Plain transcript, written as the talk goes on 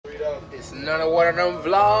It's another one of them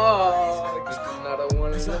vlogs. It's another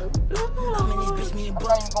one of them. I'm not even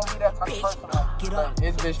gonna be that type of person. Like,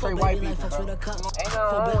 it's been straight white people, bro. Ain't nothing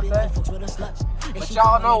wrong with that. But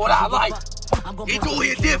y'all know what I like. He do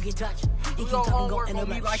it different. Do your homework on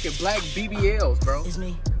me like your black BBLs, bro.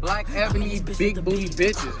 Black ebony big booty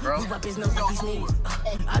bitches, bro.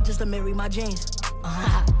 I just marry my jeans.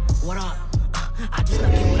 What up? I just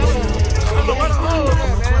like it.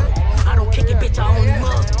 I don't kick it, bitch. I only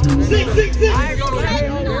mug. 666. I ain't gonna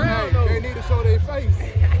lie. They need to show their face.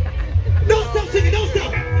 Don't stop singing, don't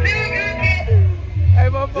stop. Hey,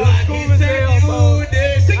 my phone cool as hell, bro.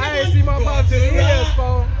 I ain't see my mom in years,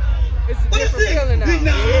 bro. It's a different feeling now. It's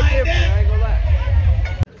different, I ain't gonna lie.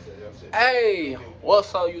 Hey,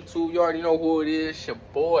 what's up, YouTube? You already know who it is. Your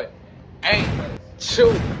boy, Ain't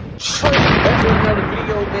Chew. Back with another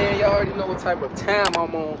video, man. Y'all already know what type of time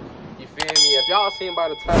I'm on. You feel me? If y'all seen by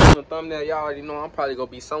the title and the thumbnail, y'all already know I'm probably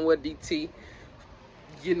gonna be somewhere DT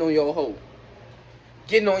getting on your hoe.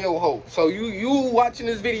 Getting on your hoe. So you watching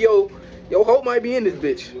this video, your hoe might be in this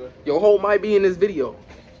bitch. Your hoe might be in this video.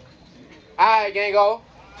 Alright, gang, go.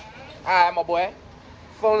 Alright, my boy.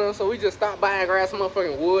 So we just stopped by and grabbed some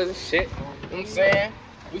motherfucking woods and shit. You know what I'm saying?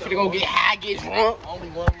 We finna go get high, get drunk. You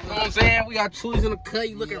know what I'm saying? We got chews in the cut.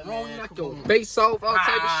 You looking wrong, you knock your face off, all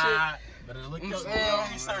type of shit. Better look up your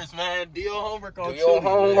research, man. Do your homework on Tuesday. Do your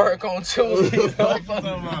homework on Tuesday.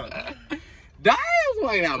 Damn,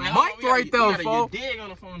 like that mic right there, folks. Dig on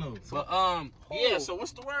the phone though. But yeah. So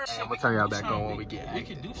what's the word? I'm gonna turn y'all back on when we get. We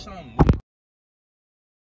can do something.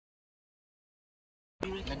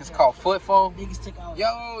 Niggas called foot phone.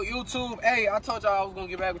 Yo, YouTube. Hey, I told y'all I was gonna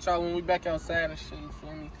get back with y'all when we back outside and shit. You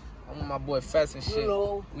feel me? I'm with my boy Fess and shit.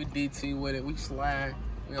 Hello. We DT with it. We slide.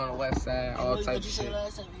 We on the west side. All type of shit.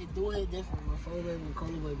 Last time, it do it different. Before and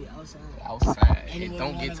Coley would be outside. Outside. It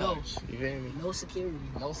don't get touched. You feel me? No security.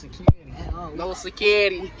 No security. At all. No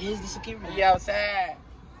security. Is the security? We outside.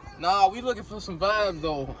 Nah, we looking for some vibes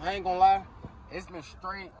though. I ain't gonna lie. It's been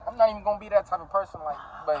straight. I'm not even gonna be that type of person, like,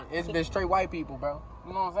 but it's been straight white people, bro.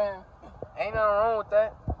 You know what I'm saying? Ain't nothing wrong with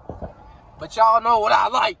that. But y'all know what I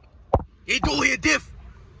like. He do it different.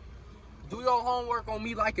 Do your homework on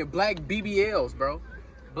me like your black BBLs, bro.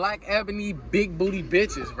 Black ebony big booty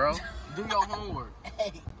bitches, bro. Do your homework.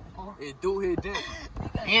 It do hit different.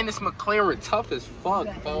 And this McLaren tough as fuck,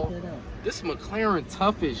 bro. This McLaren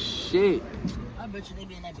tough as shit. I bet you they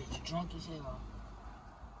be in that bitch drunk as hell.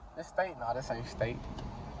 This state? Nah, this ain't state.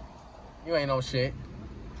 You ain't no shit.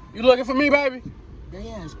 You looking for me, baby? They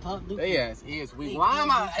ass pop, dude. They ass is weak. Why am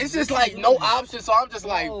I? It's just like no option, so I'm just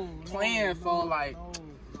like playing for like.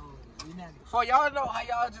 For y'all know how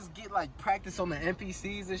y'all just get like practice on the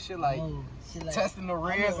NPCs and shit, like testing the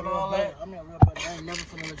rears and all that. I'm not real, but I ain't never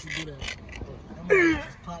finna let you do that.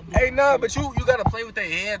 Hey, nah, but you gotta play with their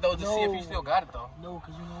head though to see if you still got it though. No,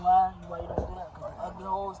 cause you know why? Why you don't do that? Cause the ugly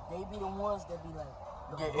hoes, they be the ones that be like.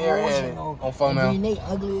 Get airheaded on phone now. They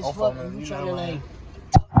ugly as fuck, and you try to like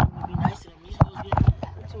be nice to them. These hoes get.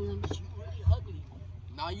 I told them, bitch, you really ugly.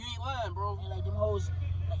 Nah, you ain't lying, bro. And like them hoes,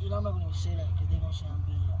 like, you know, I'm not gonna even say that because they gonna say I'm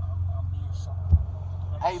being something.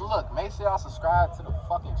 Hey, look, make sure y'all subscribe to the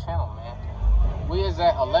fucking channel, man. We is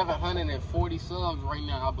at 1,140 subs right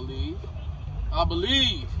now, I believe. I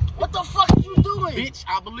believe. What the fuck are you doing? Bitch,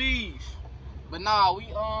 I believe. But nah, we,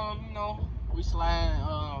 you know, we sliding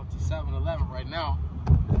to 7-Eleven right now.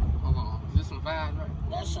 Hold on, is this some vibes, right?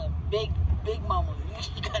 That's a big mama.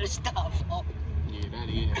 You gotta stop. Yeah, that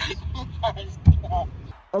is.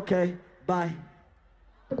 Okay, bye.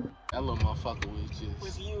 That little motherfucker was just.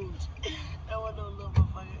 Was huge. That was no little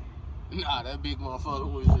motherfucker. Nah, that big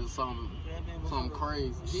motherfucker was just something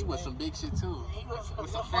crazy. He was some big shit too. He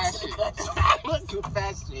was some fat shit. Some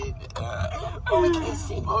fat shit.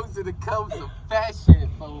 Folks in the cup, some fat shit.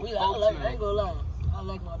 I ain't gonna lie. I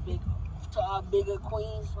like my big, to our bigger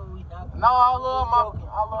queens. So we not. No, I love my,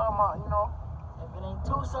 you know. If it ain't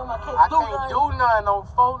two something, I can't do nothing. I can't do nothing on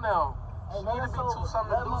phone now. Hey, It need to be two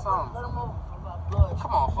something to do something. Let them over for my blood.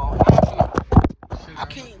 Come on, phone. I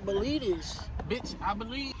can't believe this. Bitch, I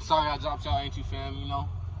believe. Sorry I dropped y'all, ain't you, fam? You know,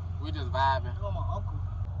 we just vibing. I got my uncle.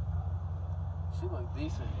 She look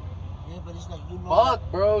decent. Yeah, but it's like, you know.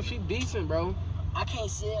 Fuck, bro. She decent, bro. I can't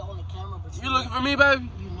say it on the camera, but you looking for me, baby?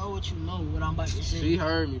 You know what you know, what I'm about to say. She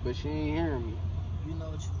heard me, but she ain't hearing me. You know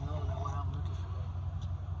what you know, like what I'm looking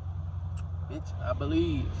for. Bitch, I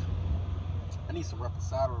believe. I need some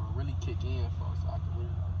reposado to really kick in for so I can really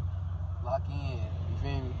lock in. You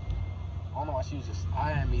feel me? I don't know why she was just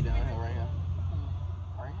eyeing me down here, right here.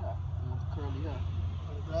 Right here. With the curly hair.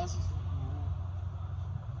 For the glasses?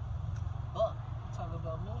 But, talk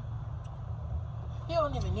about me. He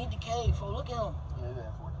don't even need the cave, for look at him. Yeah,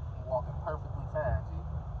 that's what I'm walking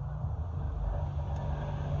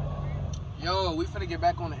know, we finna get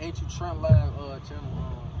back on the Ancient Trent Lab channel.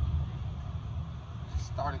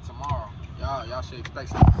 Starting tomorrow. Y'all should expect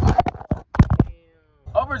something.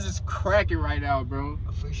 Hubbard's is cracking right now, bro.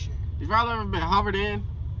 For sure. If y'all ever been hovered in,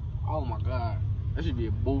 oh my god, that should be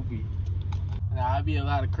a movie. Nah, it'd be a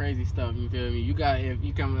lot of crazy stuff. You feel me? You got if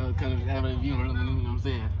you come have a view, you know what I'm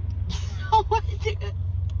saying? Oh my god.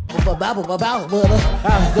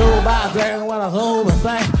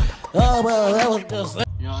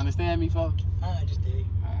 You don't understand me, folks? I understand.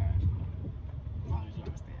 Alright. As long as you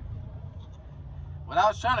understand. What I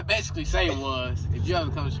was trying to basically say was, if you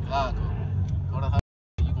ever come to Chicago, go to her,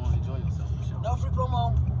 you're gonna enjoy yourself for sure. No free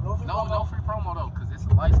promo. No free promo though, cause it's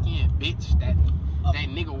a light skinned bitch that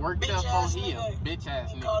nigga worked up on here. Bitch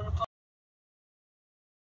ass nigga.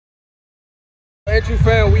 Entry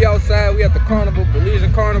fan, we outside, we at the carnival, Belize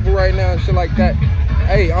carnival right now and shit like that.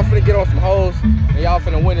 Hey, I'm finna get on some hoes and y'all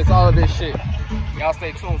finna witness all of this shit. Y'all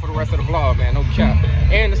stay tuned for the rest of the vlog, man, no cap.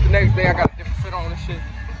 And it's the next day, I got a different fit on and shit.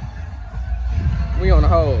 We on the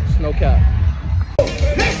hoes, no cap.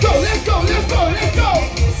 Let's go, let's go, let's go, let's go!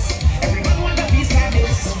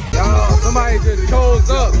 Y'all, somebody just chose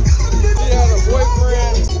up. She had a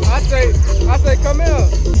boyfriend. I say, come here.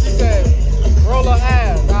 She said, roll her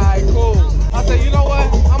ass. Alright, cool. I said, you know what?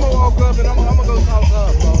 I'm gonna walk up and I'm gonna go talk to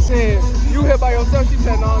her, bro. She said, you here by yourself? She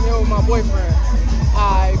said, no, I'm here with my boyfriend.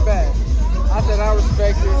 Alright, bet. I said, I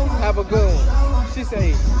respect it. Have a good one. She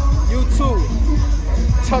said, you too.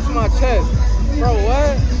 Touch my chest. Bro,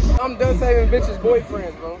 what? I'm done saving bitches'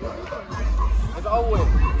 boyfriends, bro. It's over with.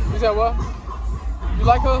 You said what? You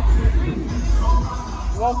like her?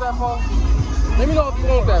 You want that, Paul? Let me know if you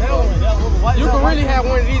want that, Paul. You can really have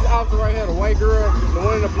one of these outfits right here. The white girl, the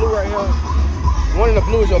one in the blue right here. The one in the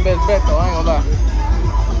blue is your best bet, though. I ain't gonna lie.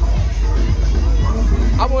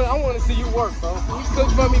 I want to see you work, bro. Can you cook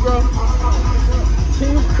for me, bro?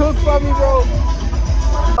 Can you cook for me, bro?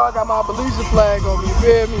 I got my Belize flag on me, you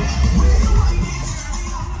feel me?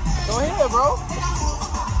 Go ahead, bro.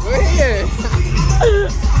 Go ahead.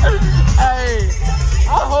 Hey,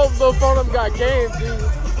 I hope the phone of them got game, dude.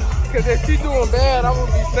 Cause if she doing bad, I'm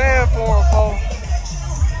gonna be sad for her, folks.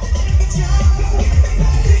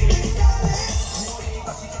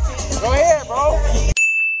 Go ahead, bro.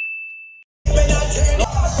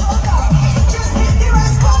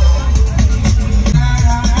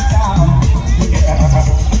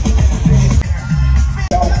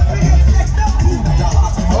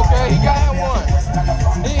 Okay, he got one.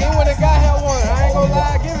 He went and got one. I ain't gonna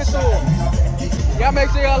lie, give it to him. Y'all make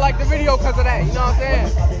sure y'all like the video because of that. You know what I'm saying?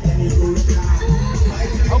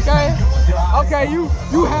 Okay? Okay, you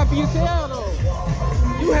happy as hell though.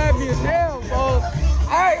 You happy as hell, folks.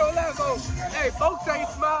 I ain't gonna lie, folks. Hey, folks ain't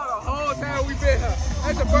smiled the whole time we been here.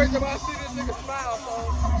 That's the first time I see this nigga smile,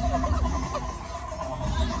 folks.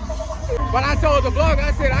 But I told the vlog,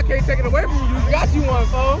 I said I can't take it away from you. You got you one,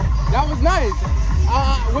 folks. That was nice.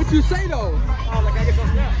 What you say though? Like I get some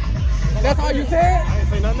snap. That's all you said? I ain't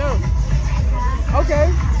say nothing else.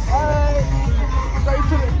 Okay.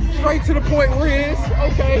 Straight to the point where it is.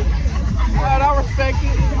 Okay. Alright, I respect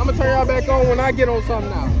it. I'm gonna turn y'all back on when I get on something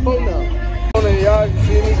now. Hold up. Y'all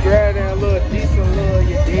see me grabbing a little decent little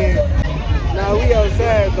you dig. Now we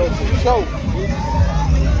outside though, for sure.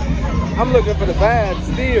 I'm looking for the vibe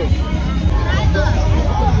still.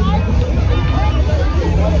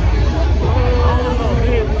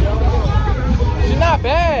 She's not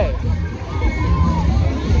bad.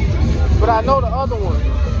 But I know the other one.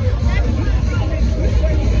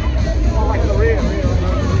 I like the red.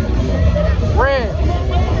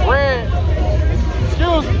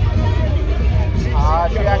 Excuse me.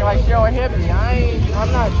 She acting like she don't hit me.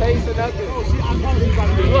 I'm not chasing nothing. Look, you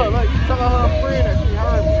telling her friend that she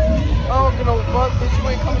heard me. I don't give no fuck, bitch. You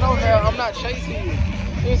ain't coming over there. I'm not chasing you.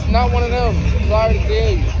 It's not one of them. Sorry to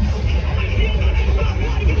tell you.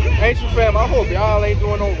 Ain't you, fam? I hope y'all ain't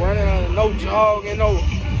doing no running, no jogging, no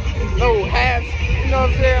halves. You know what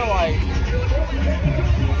I'm saying? Like,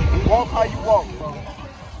 walk how you walk, bro.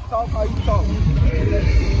 Talk how you talk.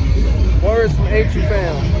 Words from H,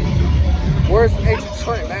 fam. Words from H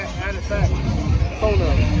Trent, man. Phone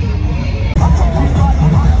up.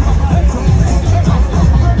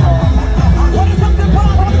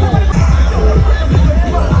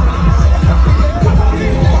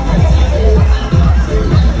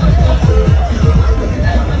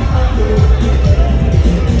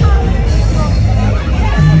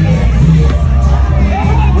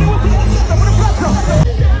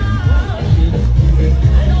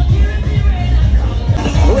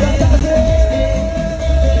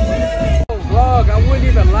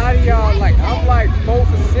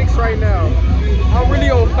 Right now, I'm really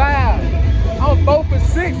on 5. I I'm 4 for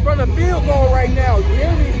 6 from the field goal right now. You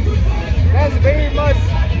hear me? That's very much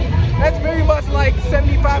like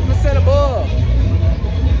 75% above.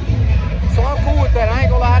 So I'm cool with that. I ain't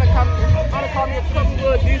gonna lie. I done caught me a couple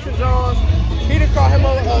little decent Johns. He done caught him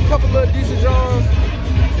a couple little decent Johns.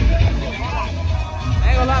 I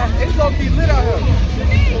ain't gonna lie. It's low-key lit out here.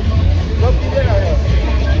 Low-key lit out here.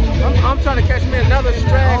 I'm trying to catch me another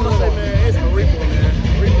straggler. Man, it's a repo, man.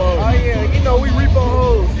 Repo. Oh yeah, you know we repo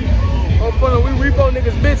hoes. On fun, we repo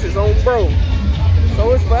niggas bitches on bro.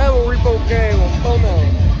 So it's forever repo game on phone now.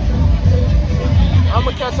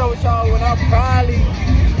 I'ma catch up with y'all when I'm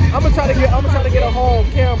gonna try to get a home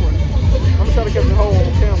camera. I'm gonna try to catch a home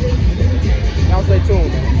on camera. Y'all stay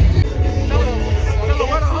tuned, man. Tell them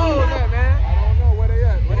where the hoes at, man. I don't know where they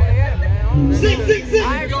at. Where they at, man? 666.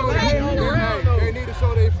 I ain't gonna lie, on the ground though. They need to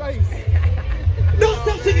show their face. Don't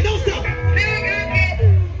stop singing, don't stop.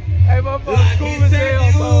 Hey, my phone cool as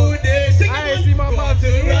hell, bro. I ain't see my mom to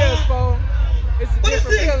the ears, phone. It's a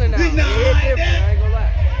different feeling now. It's different, I ain't gonna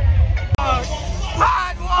lie.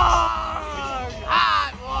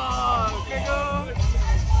 Hot one, nigga.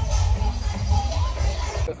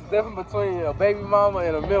 It's the difference between a baby mama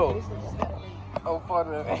and a milk. Oh, fuck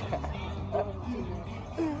that. I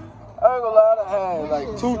ain't gonna lie, I had like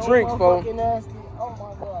 2 drinks, folks. Oh my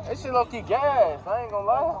god. This shit low-key gas, I ain't gonna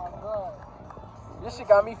lie. This shit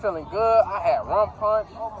got me feeling good. I had rum punch.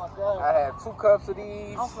 Oh my god. I had 2 cups of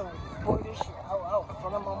these. I'm finna pour this shit out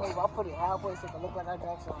front of my move. I put it halfway so it can look like I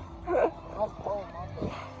drank something. Oh my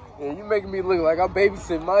god. Yeah, you making me look like I'm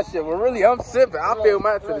babysitting my shit, but really I'm sipping. I feel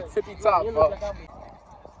mine to the tippy top, fuck.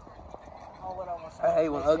 I hate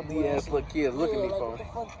when ugly ass little kids look at me, folks.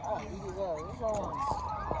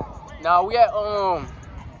 Nah, we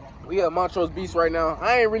at Montrose Beach right now.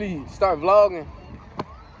 I ain't really start vlogging.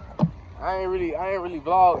 I ain't really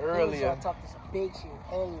vlogged earlier. I talked to some big shit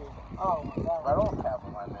earlier. Oh my god. Right on cap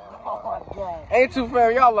on my man. Oh my god. Ain't too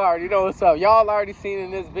fair, y'all already know what's up. Y'all already seen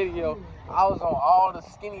in this video. I was on all the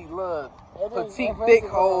skinny little petite thick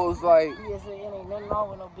hoes like. Yeah, so it ain't nothing wrong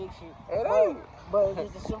with no big shit. It ain't. But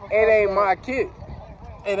it's just a simple It ain't my kid.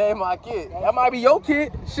 It ain't my kid. That might be your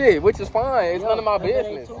kid. Shit, which is fine. It's none of my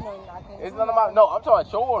business. It's none of my. No, I'm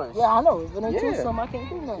talking yours. Yeah, I know. If it ain't too something, I can't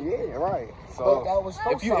do nothing. Yeah, right. So But that was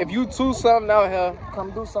if you too something out here,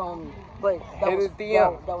 come do something. But that hit was his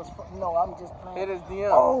DM. That was no. I'm just playing. Hit his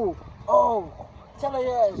DM. Oh, tell her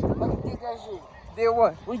ass. Let me think that shit. Did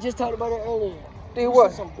what? We just talked about it earlier. Did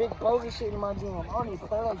what? Some big bogus shit in my DM. I don't even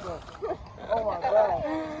play like that. Oh my god.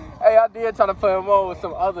 Hey, I did try to put him on with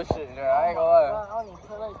some other shit there. I ain't gonna lie. I don't even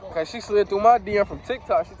play like that. Cause she slid through my DM from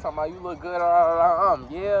TikTok. She talking about you look good.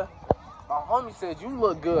 Yeah. My homie said you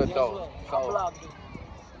look good though. I blocked her.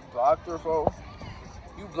 Blocked her, folks.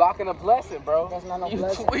 You blocking a blessing, bro. That's not no you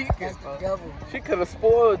blessing. tweaking, That's bro. the devil. She could have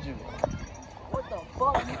spoiled you. What the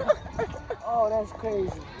fuck? Oh, that's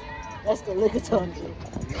crazy. That's the liquor tongue.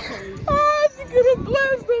 Oh, she could have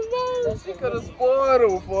blessed him, bro. She could have spoiled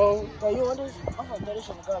him, folks. Bro, you want this? I'm gonna throw this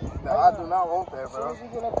shit in the garbage. No, I do not want that, As bro. soon as we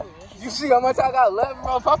get up here. You see how much I got left,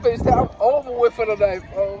 bro? If I finish that, I'm over with for the night,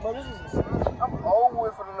 bro. Bro, this is a I'm over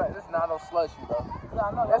with for the night. This is not no slushy, bro. Yeah,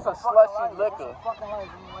 I know. That's a fucking slushy life. liquor. That's a fucking life.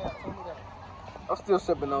 You know, yeah, tell me that. I'm still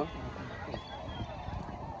sipping though.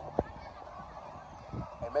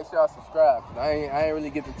 Hey, make sure y'all subscribe. I ain't really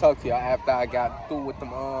get to talk to y'all after I got through with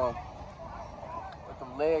them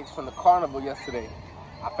legs from the carnival yesterday.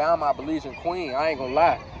 I found my Belizean queen. I ain't gonna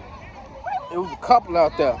lie. It was a couple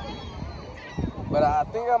out there, but I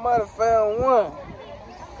think I might have found one.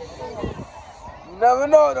 You never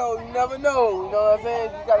know though. You never know. You know what I'm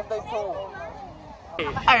saying? You gotta stay tuned.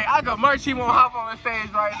 Hey, I got merch. He won't hop on the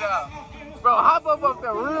stage right now. Bro, hop up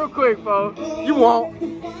there real quick, bro. You won't.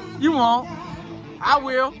 You won't. I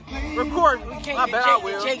will. Record. We can't I get bet Jake I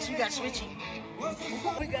will. Jakes. We got switchy.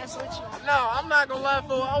 We got switchy. No, I'm not gonna lie,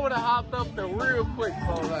 fool. I would have hopped up there real quick,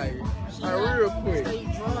 bro. Like real quick. Stay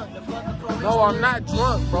drunk. The fucking police. No, I'm not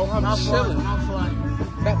drunk, bro. I'm chilling. I'm flying.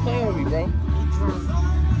 Stop playing with me, bro. He drunk.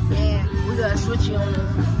 And we got switchy on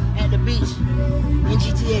at the beach in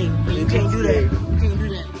GTA. But you can't do that. You can't do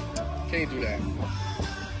that. Can't do that.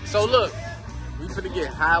 So look, we finna get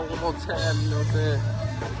high one more time, you know what I'm saying?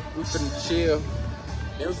 We finna chill.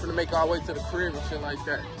 Then we finna make our way to the crib and shit like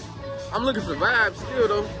that. I'm looking for vibes still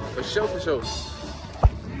though, for sure, for sure.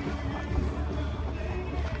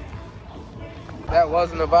 That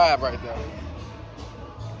wasn't a vibe right there.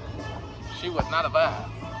 She was not a vibe.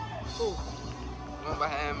 Cool. One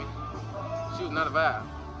behind me. She was not a vibe.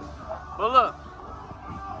 But look,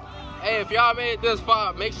 hey, if y'all made it this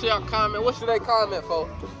far, make sure y'all comment. What should they comment for?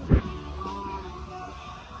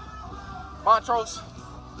 Montrose?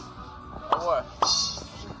 Or what?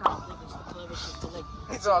 clever shit to like.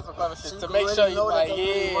 He's on some clever shit So to you make can sure really you know that like, they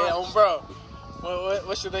really yeah, watch. bro.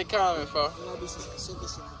 What should they comment for? You gotta be some specific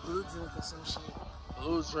shit like blue drink or some shit.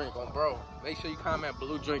 Blue drink on bro. Make sure you comment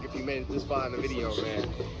blue drink if you made it this far in the video, man.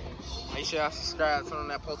 Make sure y'all subscribe, turn on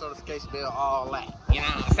that post notification bell, all that. You know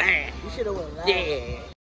what I'm saying? You should have went live. Yeah.